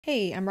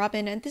Hey, I'm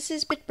Robin and this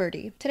is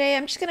BitBirdie. Today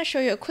I'm just going to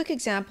show you a quick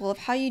example of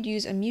how you'd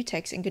use a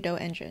mutex in Godot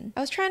Engine. I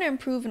was trying to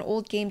improve an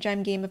old game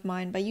jam game of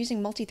mine by using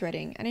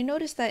multithreading, and I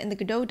noticed that in the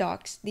Godot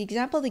docs, the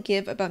example they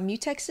give about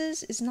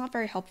mutexes is not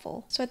very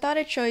helpful. So I thought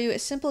I'd show you a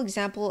simple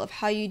example of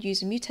how you'd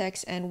use a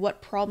mutex and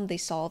what problem they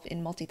solve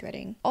in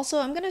multithreading. Also,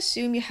 I'm going to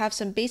assume you have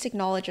some basic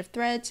knowledge of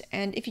threads,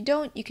 and if you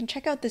don't, you can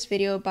check out this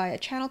video by a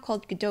channel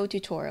called Godot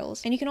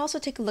Tutorials, and you can also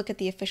take a look at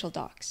the official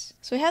docs.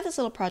 So we have this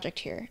little project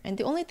here, and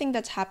the only thing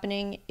that's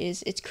happening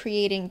is it's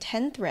creating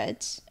 10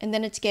 threads, and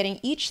then it's getting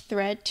each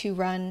thread to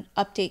run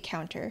update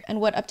counter.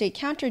 And what update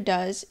counter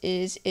does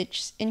is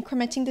it's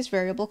incrementing this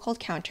variable called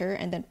counter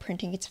and then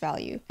printing its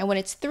value. And when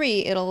it's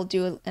 3, it'll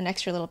do an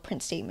extra little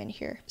print statement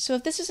here. So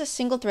if this is a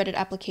single threaded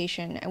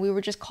application and we were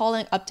just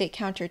calling update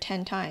counter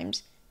 10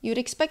 times, you would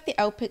expect the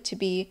output to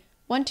be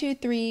 1, 2,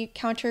 3,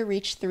 counter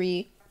reach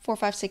 3, 4,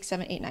 5, 6,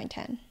 7, 8, 9,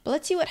 10. But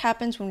let's see what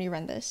happens when we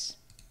run this.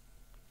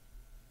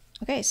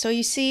 Okay, so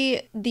you see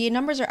the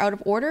numbers are out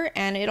of order,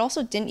 and it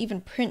also didn't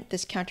even print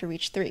this counter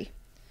reach 3.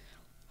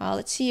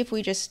 Let's see if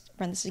we just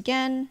run this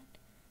again.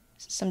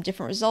 Some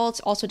different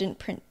results. Also didn't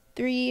print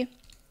 3.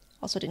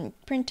 Also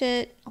didn't print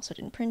it. Also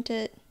didn't print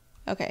it.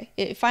 Okay,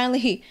 it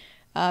finally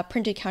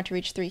printed counter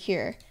reach 3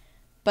 here.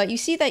 But you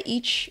see that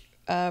each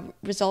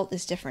result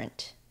is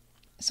different.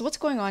 So what's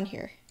going on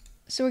here?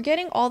 So we're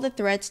getting all the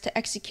threads to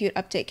execute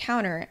update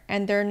counter,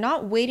 and they're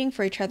not waiting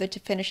for each other to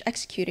finish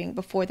executing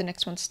before the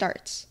next one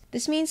starts.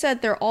 This means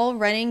that they're all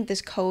running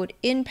this code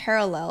in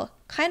parallel,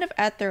 kind of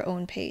at their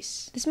own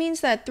pace. This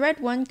means that thread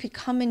 1 could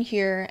come in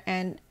here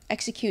and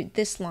execute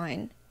this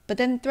line, but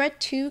then thread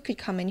 2 could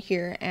come in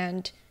here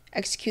and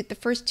execute the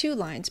first 2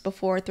 lines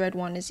before thread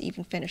 1 is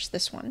even finished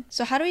this one.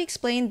 So how do we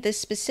explain this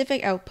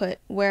specific output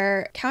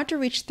where counter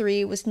reach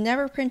 3 was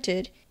never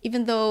printed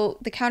even though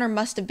the counter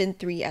must have been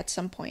 3 at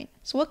some point?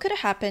 So what could have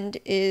happened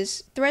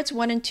is threads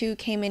 1 and 2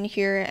 came in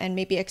here and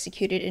maybe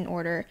executed in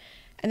order,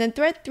 and then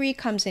thread 3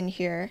 comes in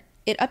here,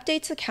 it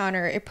updates the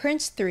counter, it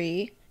prints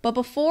 3, but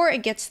before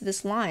it gets to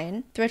this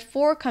line, thread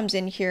 4 comes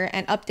in here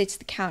and updates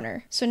the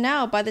counter. So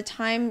now by the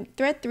time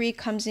thread 3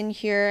 comes in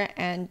here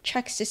and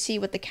checks to see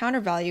what the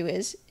counter value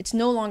is, it's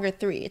no longer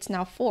 3, it's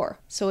now 4.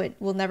 So it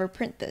will never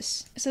print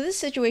this. So this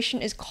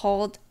situation is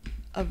called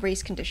a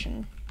race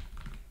condition.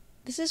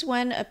 This is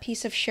when a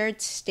piece of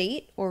shared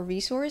state or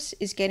resource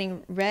is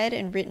getting read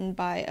and written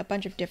by a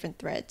bunch of different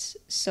threads.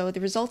 So the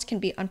results can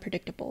be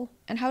unpredictable.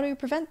 And how do we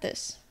prevent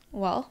this?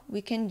 Well,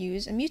 we can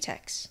use a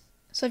mutex.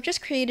 So I've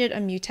just created a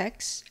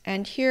mutex,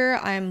 and here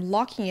I'm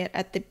locking it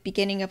at the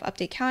beginning of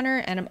update counter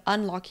and I'm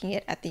unlocking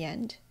it at the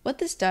end. What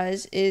this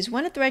does is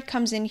when a thread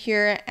comes in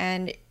here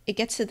and it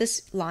gets to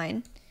this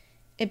line,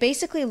 it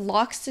basically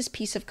locks this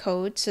piece of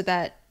code so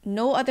that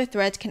no other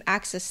threads can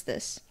access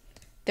this.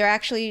 They're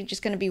actually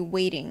just going to be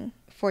waiting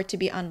for it to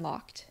be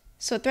unlocked.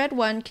 So thread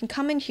 1 can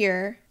come in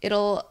here,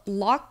 it'll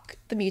lock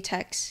the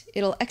mutex,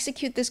 it'll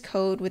execute this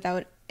code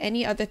without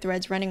any other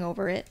threads running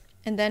over it,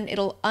 and then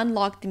it'll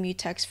unlock the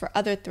mutex for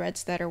other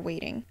threads that are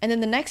waiting. And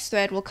then the next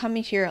thread will come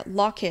in here,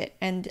 lock it,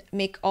 and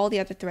make all the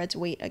other threads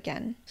wait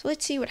again. So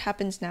let's see what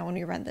happens now when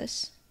we run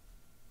this.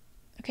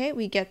 Okay,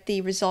 we get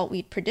the result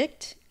we'd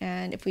predict,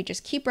 and if we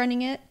just keep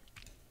running it,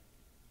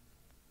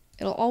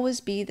 it'll always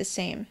be the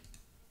same,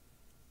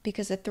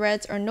 because the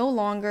threads are no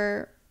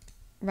longer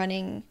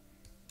running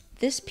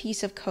this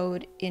piece of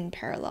code in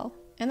parallel.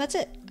 And that's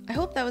it. I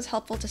hope that was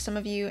helpful to some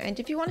of you, and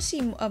if you want to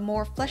see a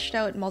more fleshed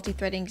out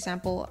multi-threading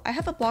example, I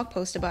have a blog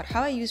post about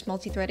how I use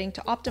multi-threading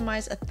to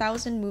optimize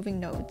 1,000 moving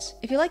nodes.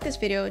 If you like this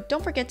video,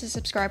 don't forget to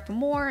subscribe for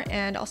more,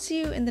 and I'll see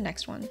you in the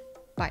next one.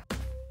 Bye.